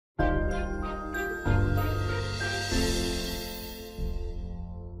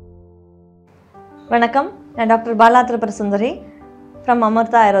வணக்கம், நான் dr.Balathirupurasundari from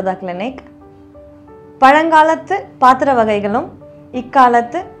Amartha Ayurveda Clinic. பழங்காலத்து பாத்திர வகைகளும்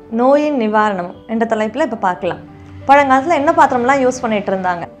இக்காலத்து நோயின் நிவாரணமும் என்ற தலைப்பில் இப்போ பார்க்கலாம். பழங்காலத்தில் என்ன பாத்திரம்லாம் யூஸ் பண்ணிட்டு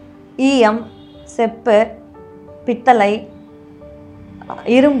இருந்தாங்க? ஈயம், செப்பு, பித்தளை,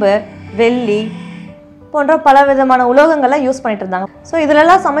 இரும்பு, வெள்ளி போன்ற பல விதமான உலோகங்களை யூஸ் பண்ணிட்டு இருந்தாங்க. ஸோ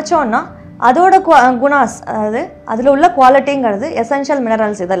இதிலெல்லாம் சமைச்சோன்னா அதோட குணாஸ், அதாவது அதில் உள்ள குவாலிட்டிங்கிறது எசென்ஷியல்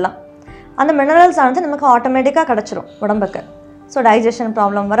மினரல்ஸ். இதெல்லாம் அந்த மினரல்ஸ் ஆனது நமக்கு ஆட்டோமேட்டிக்காக கிடச்சிரும் உடம்புக்கு. ஸோ டைஜஷன்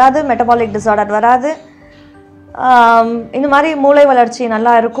ப்ராப்ளம் வராது, மெட்டபாலிக் டிஸார்டர் வராது, இந்த மாதிரி மூளை வளர்ச்சி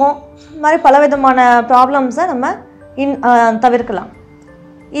நல்லா இருக்கும். இந்த மாதிரி பலவிதமான ப்ராப்ளம்ஸை நம்ம தவிர்க்கலாம்.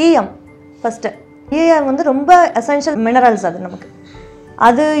 ஈயம் ஃபஸ்ட்டு. ஈயம் வந்து ரொம்ப எசென்ஷியல் மினரல்ஸ். அது நமக்கு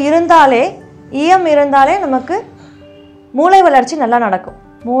அது இருந்தாலே, ஈயம் இருந்தாலே நமக்கு மூளை வளர்ச்சி நல்லா நடக்கும்,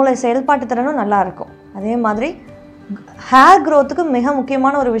 மூளை செயல்பாட்டு திறனும் நல்லா இருக்கும். அதே மாதிரி ஹேர் க்ரோத்துக்கு மிக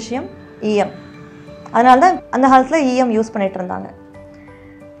முக்கியமான ஒரு விஷயம் ஈயம். அதனால தான் அந்த காலத்தில் ஈயம் யூஸ் பண்ணிகிட்டு இருந்தாங்க.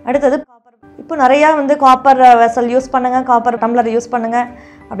 அடுத்தது காப்பர். இப்போ நிறையா வந்து காப்பர் வெசல் யூஸ் பண்ணுங்கள், காப்பர் டம்ளர் யூஸ் பண்ணுங்கள்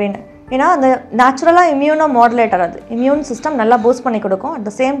அப்படின்னு. ஏன்னா அந்த நேச்சுரலாக இம்யூனோ மாடுலேட்டர், அது இம்யூன் சிஸ்டம் நல்லா பூஸ்ட் பண்ணி கொடுக்கும். அட்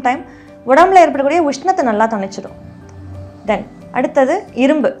த சேம் டைம் உடம்புல ஏற்படக்கூடிய உஷ்ணத்தை நல்லா தணிச்சிடும். தென் அடுத்தது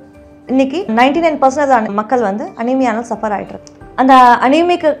இரும்பு. இன்றைக்கி 99% மக்கள் வந்து அனீமியானால் சஃபர் ஆகிட்டுருக்கு. அந்த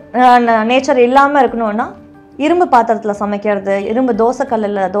அனீமிக் நேச்சர் இல்லாமல் இருக்கணும்னா இரும்பு பாத்திரத்தில் சமைக்கிறது, இரும்பு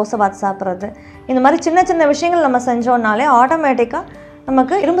தோசைக்கல்லில் தோசை வாத்து சாப்பிட்றது, இந்த மாதிரி சின்ன சின்ன விஷயங்கள் நம்ம செஞ்சோன்னாலே ஆட்டோமேட்டிக்காக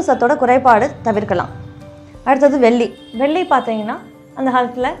நமக்கு இரும்பு சத்தோட குறைபாடு தவிர்க்கலாம். அடுத்தது வெள்ளி. வெள்ளி பார்த்தீங்கன்னா அந்த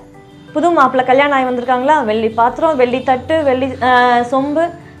காலத்தில் புது மாப்பிள்ளை கல்யாணம் ஆகி வந்திருக்காங்களா, வெள்ளி பாத்திரம், வெள்ளி தட்டு, வெள்ளி சொம்பு,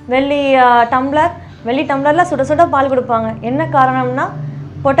 வெள்ளி டம்ளர், வெள்ளி டம்ளரில் சுட சுட பால் கொடுப்பாங்க. என்ன காரணம்னா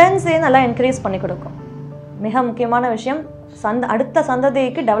பொட்டன்சியை நல்லா இன்க்ரீஸ் பண்ணி கொடுக்கும். மிக முக்கியமான விஷயம், அடுத்த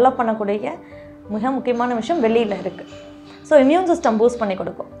சந்ததிக்கு டெவலப் பண்ணக்கூடிய மிக முக்கியமான விஷயம் வெள்ளியில் இருக்குது. ஸோ இம்யூன் சிஸ்டம் பூஸ்ட் பண்ணி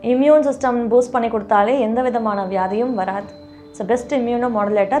கொடுக்கும். இம்யூன் சிஸ்டம் பூஸ்ட் பண்ணி கொடுத்தாலே எந்த விதமான வியாதியும் வராது. ஸோ பெஸ்ட் இம்யூனோ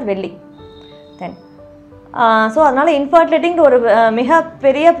மாடுலேட்டர் வெள்ளி. தென் ஸோ அதனால் இன்ஃபர்டிலிட்டிங்கிற ஒரு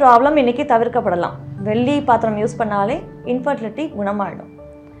மிகப்பெரிய ப்ராப்ளம் இன்றைக்கி தவிர்க்கப்படலாம். வெள்ளி பாத்திரம் யூஸ் பண்ணாலே இன்ஃபர்டிலிட்டி குணமாகிடும்.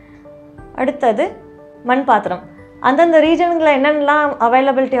 அடுத்தது மண் பாத்திரம். அந்தந்த ரீஜன்களில் என்னென்னலாம்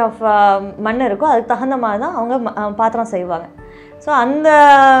அவைலபிலிட்டி ஆஃப் மண் இருக்கோ அதுக்கு தகுந்த மாதிரி தான் அவங்க பாத்திரம் செய்வாங்க. ஸோ அந்த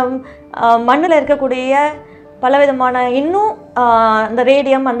மண்ணில் இருக்கக்கூடிய பலவிதமான இன்னும் இந்த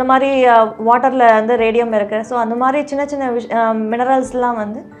ரேடியம், அந்த மாதிரி வாட்டரில் வந்து ரேடியம் இருக்குது. ஸோ அந்த மாதிரி சின்ன சின்ன மினரல்ஸ்லாம்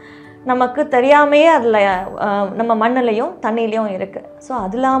வந்து நமக்கு தெரியாமையே அதில் நம்ம மண்ணிலையும் தண்ணியிலையும் இருக்குது. ஸோ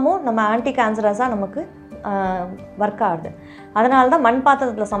அது இல்லாமல் நம்ம ஆன்டி கேன்சரஸாக நமக்கு ஒர்க் ஆகுது. அதனால தான் மண்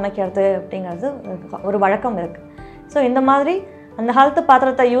பாத்திரத்தில் சமைக்கிறது அப்படிங்கிறது ஒரு வழக்கம் இருக்குது. ஸோ இந்த மாதிரி அந்த காலத்து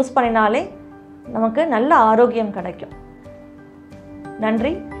பாத்திரத்தை யூஸ் பண்ணினாலே நமக்கு நல்ல ஆரோக்கியம் கிடைக்கும்.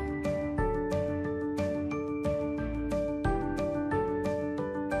 நன்றி.